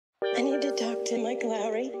I need to talk to Mike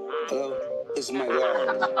Lowry. Hello, this is Mike Lowry.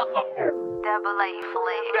 Double A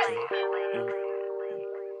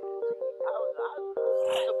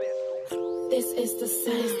This is the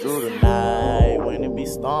sound. Through the night when it be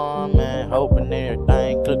storming, hoping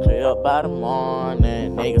everything could clear up by the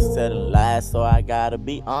morning. Niggas telling lies, so I gotta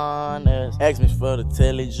be honest. Ask me for the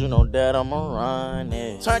tillage, you know that I'ma run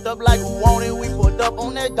it. Turned up like we want it, we pulled up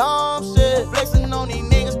on that dumb shit. Flexing on these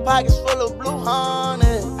niggas, pockets full of blue honey.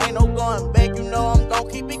 Ain't no going back, you know I'm gon'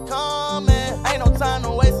 keep it coming. Ain't no time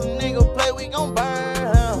to waste, a nigga play, we gon' burn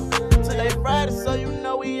him. Today Friday, so you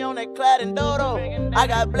know we on that clad and dodo. I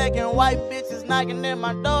got black and white bitches knocking in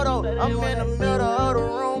my dodo. I'm in the middle of the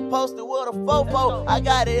room, posted with a fofo. I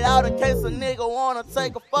got it out in case a nigga wanna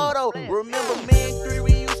take a photo. Remember me and 3,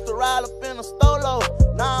 we used to ride up in a stolo.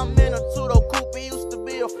 Now I'm in a two-door coupe, it used to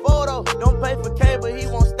be a photo. Don't pay for cable, he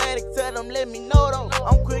want static, tell him let me know though.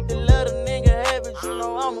 I'm quick to let a nigga have it, you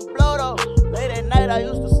know I'm a blow though. Late at night I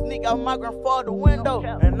used to sneak out my grandfather's window.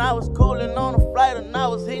 And I was cooling on a flight and I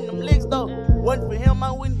was hitting them licks though. Wasn't for him,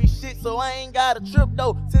 I wouldn't be shit, so I ain't got a trip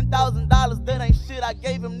though. $10,000, that ain't shit, I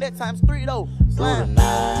gave him that times 3 though. Through the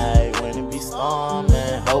night when it be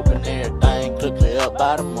storming, hoping everything could clear up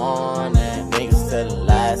by the morning. Niggas telling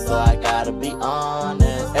lies, so I gotta be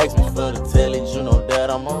honest. Ask me for the tillage, you know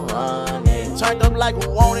that I'ma run it. Turned up like we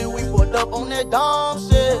want it, we pulled up on that dumb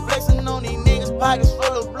shit. Flexing on these niggas, pockets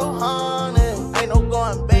full of blue honey. Ain't no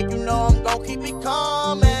going back, you know I'm gon' keep it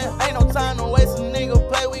coming. Ain't no time to waste, a nigga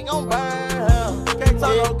play, we gon' burn him. Can't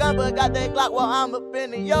talk no gun, but got that Glock while I'm up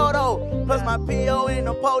in the Yodo. Plus my P.O. and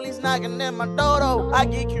the police knocking at my dodo. I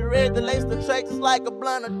get curated to lace the tracks like a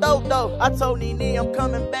blunt of dope though. I told Nene I'm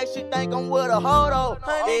coming back, she think I'm with a hodo.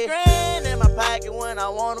 100 grand in my pocket when I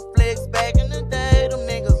wanna flex. Back in the day, them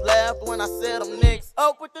niggas laughed when I said them niggas.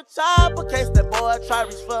 Up with the chopper, case that boy try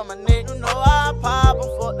reach for my neck. You know I pop him,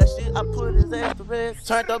 fuck that shit, I put his ass to rest.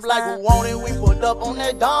 Turned up like we want it, we pulled up on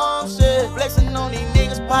that dumb shit. Flexing on these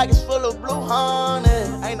niggas, pockets full of blue honey.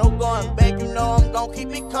 Ain't no going back, you know I'm gon' keep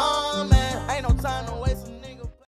it coming.